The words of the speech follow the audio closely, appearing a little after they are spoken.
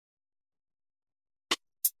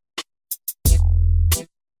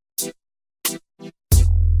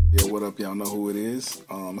what up? Y'all know who it is.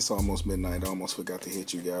 It's almost midnight. I almost forgot to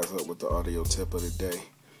hit you guys up with the audio tip of the day.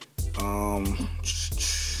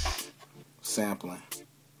 Sampling.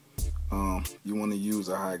 You want to use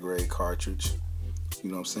a high grade cartridge.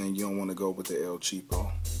 You know what I'm saying? You don't want to go with the El Cheapo.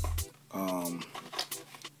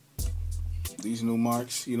 These new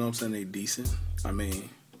marks, you know what I'm saying, they decent. I mean,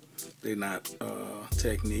 they're not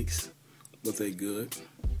techniques, but they good. You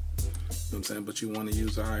know what I'm saying? But you want to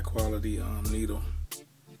use a high quality needle.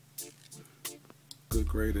 Good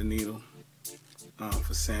grade of needle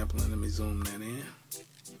for sampling. Let me zoom that in.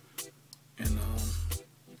 And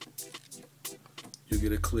you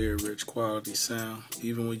get a clear, rich quality sound.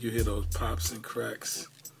 Even when you hear those pops and cracks,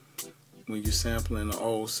 when you're sampling the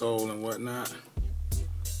old soul and whatnot,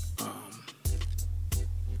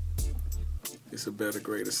 it's a better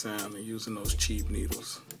grade of sound than using those cheap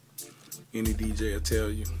needles. Any DJ will tell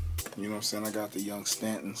you. You know what I'm saying? I got the Young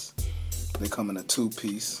Stantons. They come in a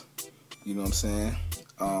 2-piece. You know what I'm saying?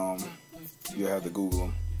 You have to Google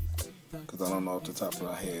them, because I don't know off the top of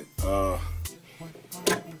my head.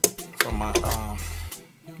 For my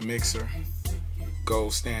mixer,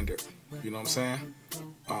 gold standard. You know what I'm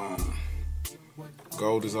saying?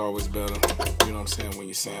 Gold is always better, you know what I'm saying, when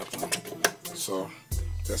you're sampling. So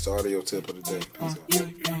that's the audio tip of the day.